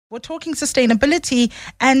We're talking sustainability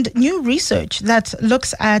and new research that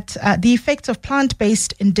looks at the effects of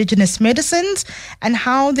plant-based indigenous medicines and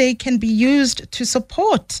how they can be used to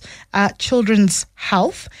support children's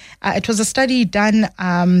health. It was a study done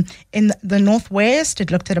in the Northwest.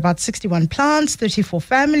 It looked at about 61 plants, 34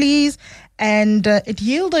 families, and it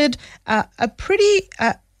yielded a pretty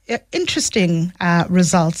interesting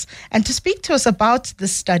results. And to speak to us about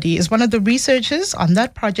this study is one of the researchers on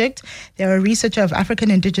that project. They're a researcher of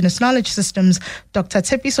African Indigenous Knowledge Systems, Dr.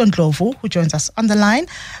 Tshepiso Ndlovu, who joins us on the line.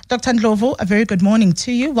 Dr. Ndlovu, a very good morning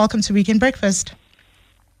to you. Welcome to Weekend Breakfast.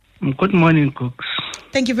 Good morning, Cooks.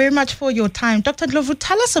 Thank you very much for your time. Dr. Ndlovu,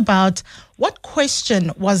 tell us about what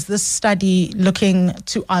question was this study looking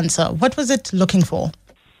to answer? What was it looking for?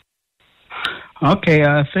 Okay,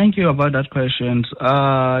 thank you about that question.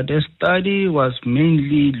 The study was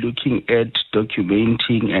mainly looking at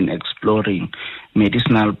documenting and exploring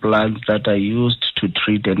medicinal plants that are used to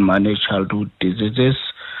treat and manage childhood diseases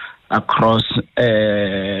across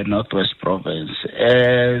Northwest Province,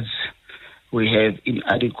 as we have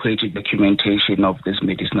inadequate documentation of these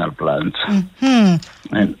medicinal plants.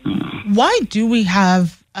 Mm-hmm. And why do we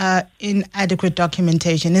have inadequate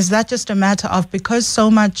documentation? Is that just a matter of because so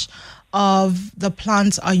much of the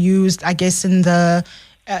plants are used, I guess, in the,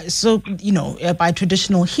 by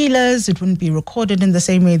traditional healers, it wouldn't be recorded in the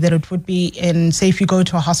same way that it would be in, say, if you go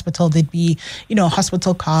to a hospital, there'd be, a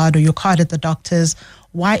hospital card or your card at the doctor's.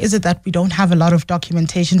 Why is it that we don't have a lot of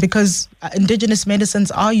documentation? Because indigenous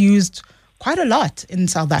medicines are used quite a lot in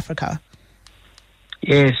South Africa.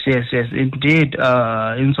 Yes, indeed.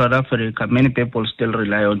 In South Africa, many people still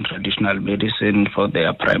rely on traditional medicine for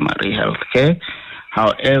their primary health care.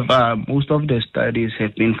 However, most of the studies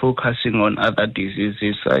have been focusing on other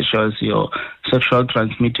diseases such as your sexual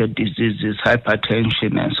transmitted diseases,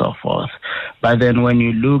 hypertension, and so forth. But then when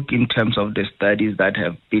you look in terms of the studies that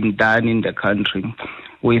have been done in the country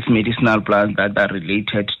with medicinal plants that are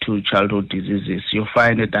related to childhood diseases, you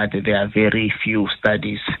find that there are very few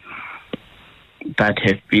studies that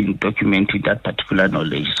have been documenting that particular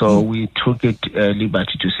knowledge. So we took it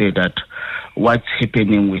liberty to say that what's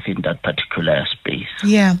happening within that particular space.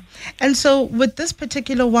 Yeah. And so with this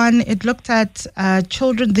particular one, it looked at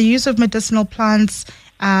children, the use of medicinal plants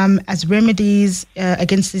as remedies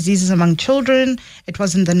against diseases among children. It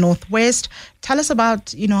was in the Northwest. Tell us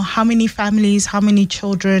about, how many families, how many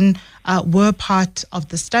children were part of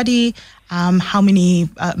the study, how many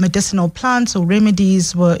medicinal plants or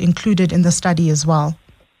remedies were included in the study as well.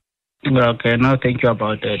 Okay, no, thank you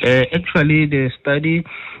about that. Actually, the study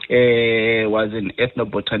was an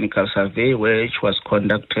ethnobotanical survey which was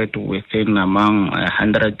conducted within among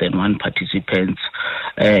 101 participants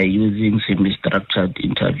using semi-structured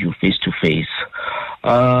interview face-to-face.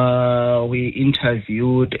 We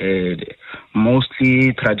interviewed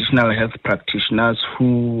mostly traditional health practitioners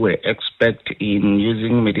who were expert in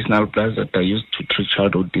using medicinal plants that are used to treat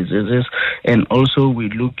childhood diseases, and also we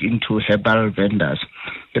look into herbal vendors,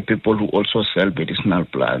 the people who also sell medicinal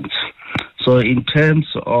plants. So in terms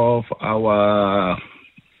of our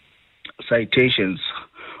citations,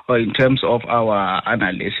 or in terms of our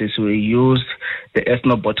analysis, we used the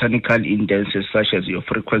ethnobotanical indices such as your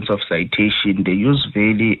frequency of citation, the use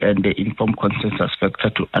value, and the informed consensus factor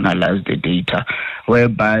to analyze the data,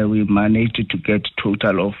 whereby we managed to get a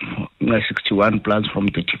total of 61 plants from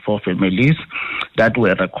 34 families that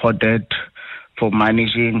were recorded for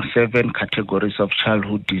managing 7 categories of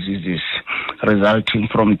childhood diseases, resulting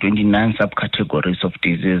from 29 subcategories of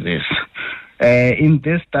diseases. In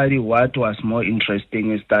this study, what was more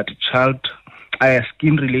interesting is that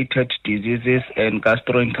skin-related diseases and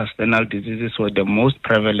gastrointestinal diseases were the most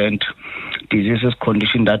prevalent diseases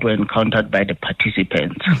conditions that were encountered by the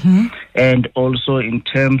participants. Mm-hmm. And also in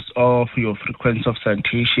terms of your frequency of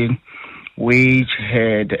citation, which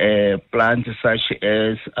had plants such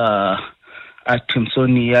as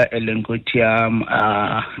Artemsonia, Elengotium,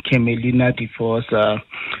 Camelina diffusa,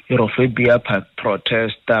 Europhobia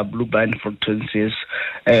protesta, Blueband fruitensis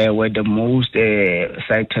were the most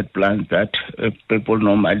cited plants that people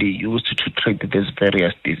normally use to treat these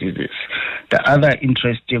various diseases. The other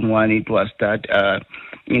interesting one, it was that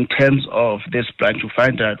in terms of this plant, you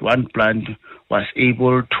find that one plant was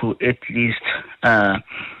able to at least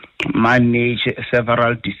manage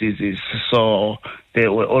several diseases. So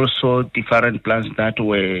there were also different plants that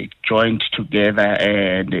were joined together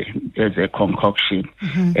and as a concoction.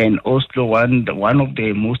 Mm-hmm. And also one of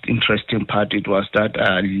the most interesting part, it was that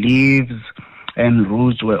leaves and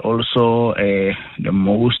roots were also the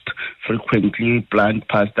most frequently plant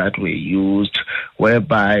parts that were used,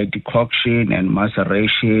 whereby decoction and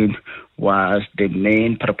maceration was the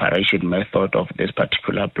main preparation method of these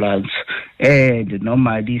particular plants. And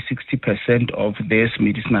normally 60% of these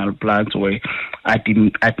medicinal plants were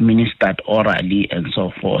administered orally and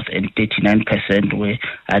so forth, and 39% were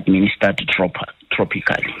administered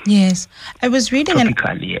tropically. Yes, I was reading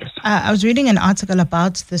yes. I was reading an article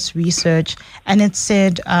about this research, and it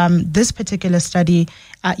said this particular study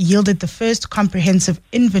yielded the first comprehensive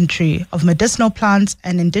inventory of medicinal plants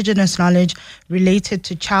and indigenous knowledge related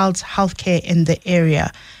to child's healthcare in the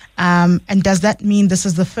area. And does that mean this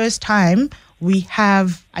is the first time we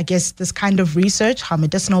have, I guess, this kind of research, how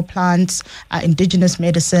medicinal plants, indigenous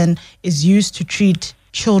medicine is used to treat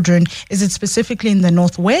children? Is it specifically in the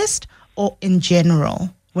Northwest or in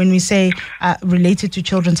general? When we say related to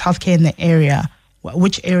children's healthcare in the area,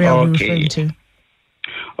 which area are we referring to?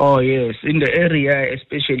 Oh, yes. In the area,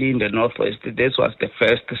 especially in the Northwest, this was the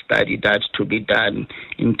first study that to be done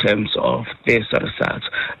in terms of this research.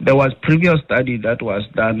 There was previous study that was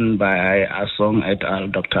done by Asong et al.,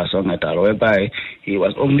 Dr. Asong et al., whereby he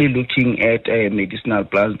was only looking at medicinal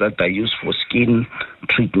plants that are used for skin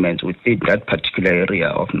treatments within that particular area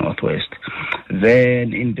of Northwest.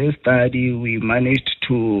 Then in this study, we managed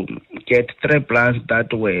to get 3 plants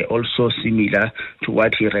that were also similar to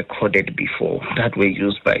what he recorded before, that were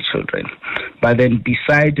used by children. But then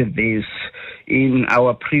beside this, in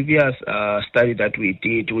our previous study that we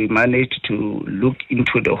did, we managed to look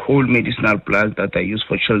into the whole medicinal plants that are used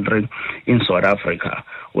for children in South Africa,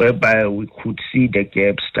 whereby we could see the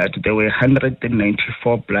gaps that there were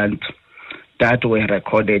 194 plants that were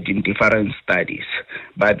recorded in different studies.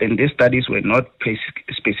 But then these studies were not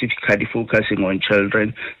specifically focusing on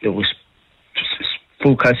children. They were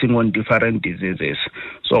focusing on different diseases.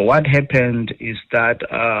 So what happened is that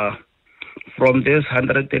from this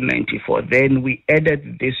 194, then we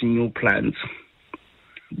added these new plants,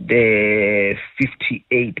 the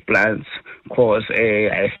 58 plants, because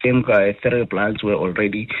I think 3 plants were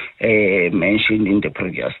already mentioned in the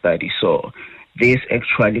previous study. So this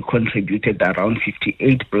actually contributed around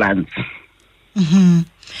 58 plants. Mm-hmm.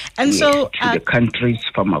 And yes, so to the country's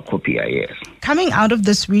pharmacopoeia, yes. Coming out of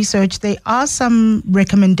this research, there are some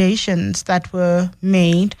recommendations that were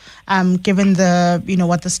made, given the,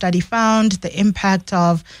 what the study found, the impact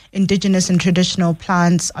of indigenous and traditional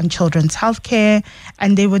plants on children's healthcare,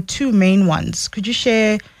 and there were 2 main ones. Could you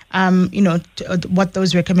share, what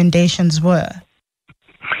those recommendations were?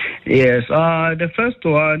 Yes, the first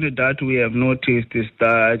one that we have noticed is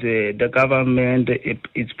that the government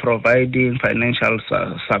is providing financial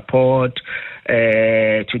support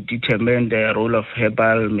to determine the role of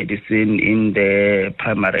herbal medicine in the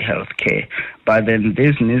primary health care. But then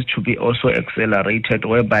this needs to be also accelerated,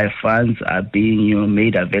 whereby funds are being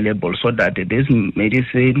made available so that this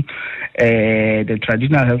medicine, the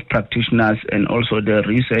traditional health practitioners and also the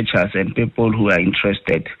researchers and people who are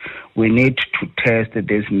interested, we need to test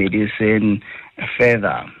this medicine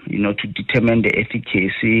further, to determine the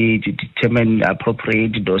efficacy, to determine the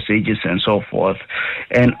appropriate dosages and so forth.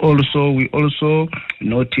 And also, we also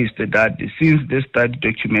noticed that since this study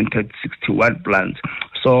documented 61 plants,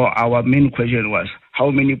 so our main question was, how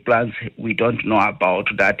many plants we don't know about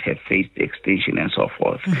that have faced extinction and so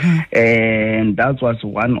forth. Mm-hmm. And that was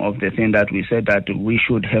one of the things that we said, that we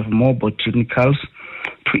should have more botanicals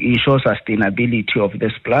to ensure sustainability of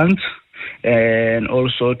these plants, and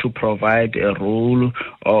also to provide a role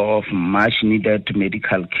of much needed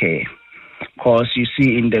medical care. Because you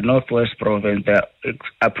see, in the Northwest province, there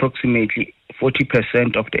approximately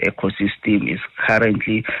 40% of the ecosystem is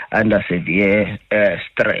currently under severe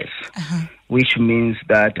stress, which means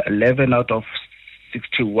that 11 out of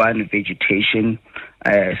 61 vegetation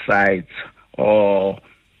sites, or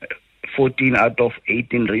 14 out of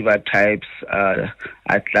 18 river types are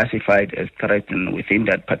classified as threatened within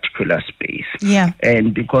that particular space. Yeah.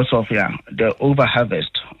 And because of the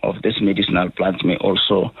over-harvest of these medicinal plants may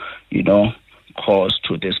also, cause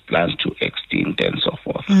to these plants to extinct and so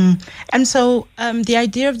forth. And so the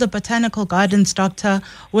idea of the botanical gardens, Doctor,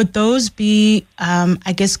 would those be,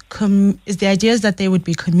 is the idea is that they would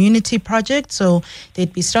be community projects, so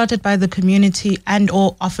they'd be started by the community, and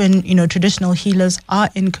or often, traditional healers are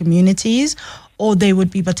in communities, or they would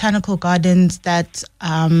be botanical gardens that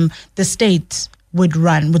the state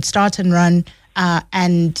would start and run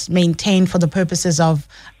and maintain for the purposes of,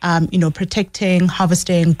 protecting,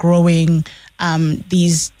 harvesting, growing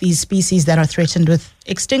these species that are threatened with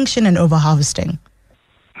extinction and overharvesting?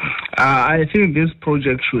 I think this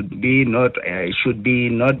project should be not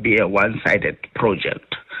be a one-sided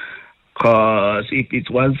project, because if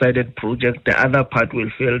it's one-sided project, the other part will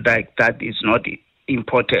feel like that is not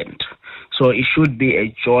important. So it should be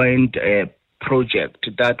a joint project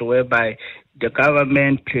that whereby the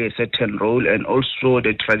government play a certain role and also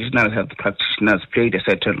the traditional health practitioners play a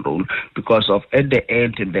certain role, because of at the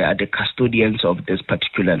end they are the custodians of this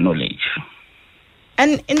particular knowledge.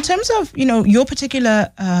 And in terms of, your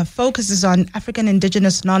particular focus is on African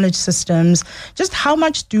indigenous knowledge systems, just how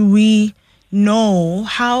much do we know,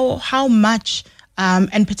 how much,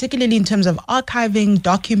 and particularly in terms of archiving,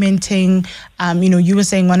 documenting, you were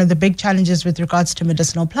saying one of the big challenges with regards to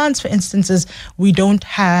medicinal plants, for instance, is we don't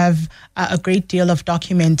have a great deal of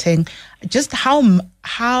documenting. Just how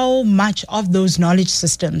much of those knowledge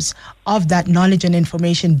systems, of that knowledge and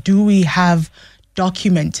information, do we have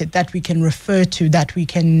documented that we can refer to, that we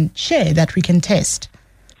can share, that we can test?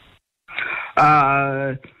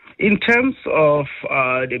 In terms of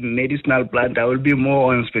the medicinal plant, I will be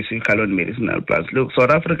more on specifically on medicinal plants. Look,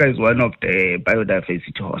 South Africa is one of the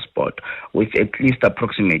biodiversity hotspot with at least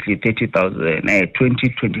approximately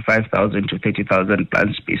 25,000 to 30,000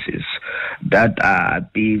 plant species that are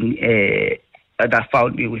being that are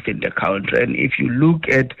found within the country. And if you look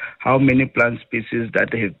at how many plant species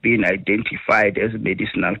that have been identified as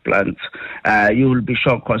medicinal plants, you will be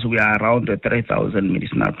shocked, because we are around 3,000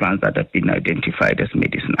 medicinal plants that have been identified as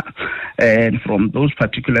medicinal. And from those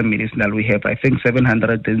particular medicinal, we have, I think,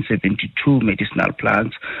 772 medicinal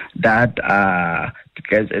plants that are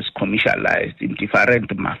as commercialized in different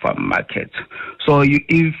farm markets. So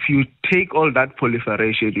if you take all that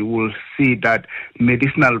proliferation, you will see that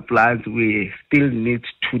medicinal plants, we still need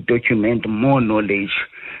to document more knowledge,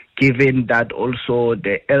 given that also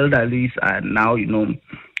the elderly are now,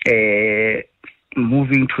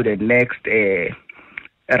 moving to the next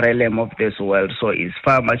realm of this world. So it's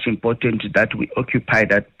far much important that we occupy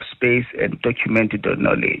that space and document the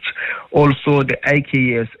knowledge. Also, the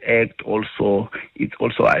IKS Act is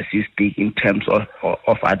also assisting in terms of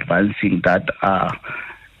advancing that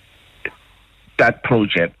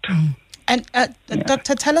project. And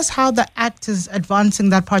Doctor, tell us how the Act is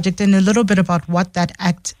advancing that project and a little bit about what that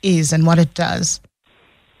Act is and what it does.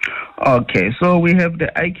 Okay, so we have the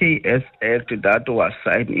IKS Act that was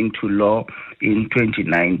signed into law in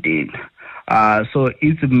 2019. So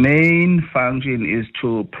its main function is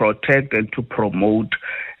to protect and to promote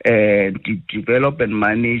and develop and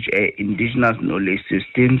manage indigenous knowledge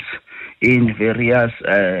systems in various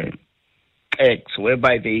acts,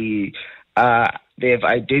 whereby they have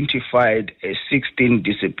identified 16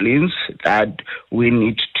 disciplines that we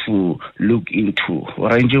need to look into,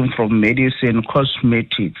 ranging from medicine,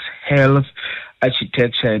 cosmetics, health,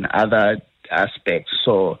 architecture, and other aspects.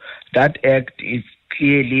 So that act is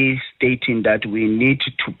clearly stating that we need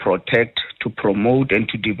to protect, to promote, and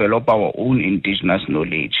to develop our own indigenous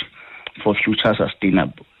knowledge for future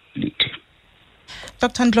sustainability.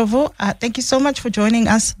 Dr. Ndlovu, thank you so much for joining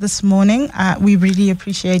us this morning. We really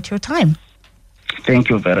appreciate your time. Thank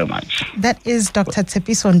you very much. That is Dr.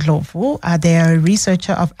 Tshepiso Ndlovu. They are a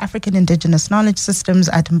researcher of African Indigenous Knowledge Systems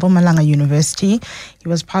at Mpumalanga University. He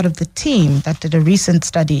was part of the team that did a recent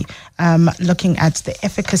study looking at the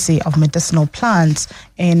efficacy of medicinal plants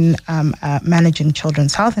in managing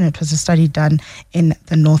children's health, and it was a study done in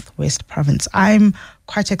the Northwest Province. I'm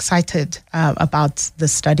quite excited about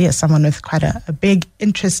this study as someone with quite a big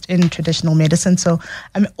interest in traditional medicine. So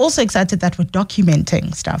I'm also excited that we're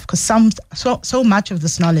documenting stuff, because so much of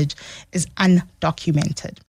this knowledge is undocumented.